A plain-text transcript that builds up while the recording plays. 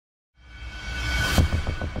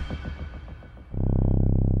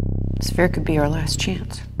very could be our last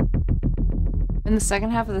chance. In the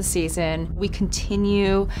second half of the season, we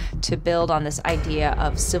continue to build on this idea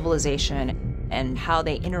of civilization and how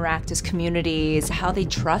they interact as communities, how they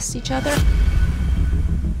trust each other.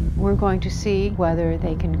 We're going to see whether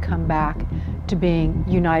they can come back to being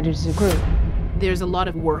united as a group. There's a lot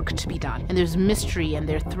of work to be done, and there's mystery, and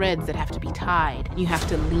there are threads that have to be tied. You have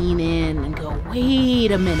to lean in and go,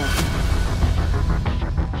 wait a minute.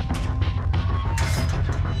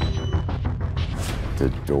 The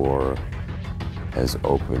door has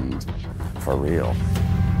opened for real.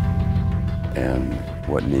 And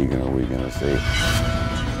what Negan are we gonna see?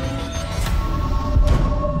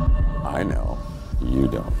 I know, you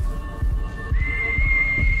don't.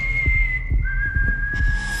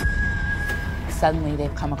 Suddenly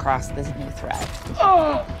they've come across this new threat.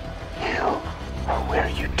 You are where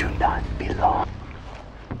you do not belong.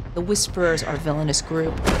 The Whisperers are a villainous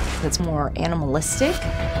group that's more animalistic.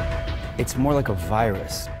 It's more like a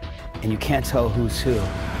virus, and you can't tell who's who.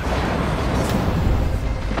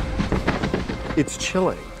 It's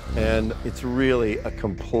chilling, and it's really a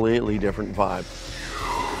completely different vibe.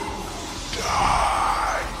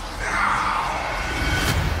 Die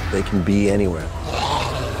now. They can be anywhere,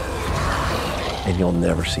 and you'll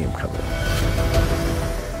never see them coming.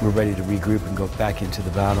 We're ready to regroup and go back into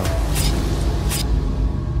the battle.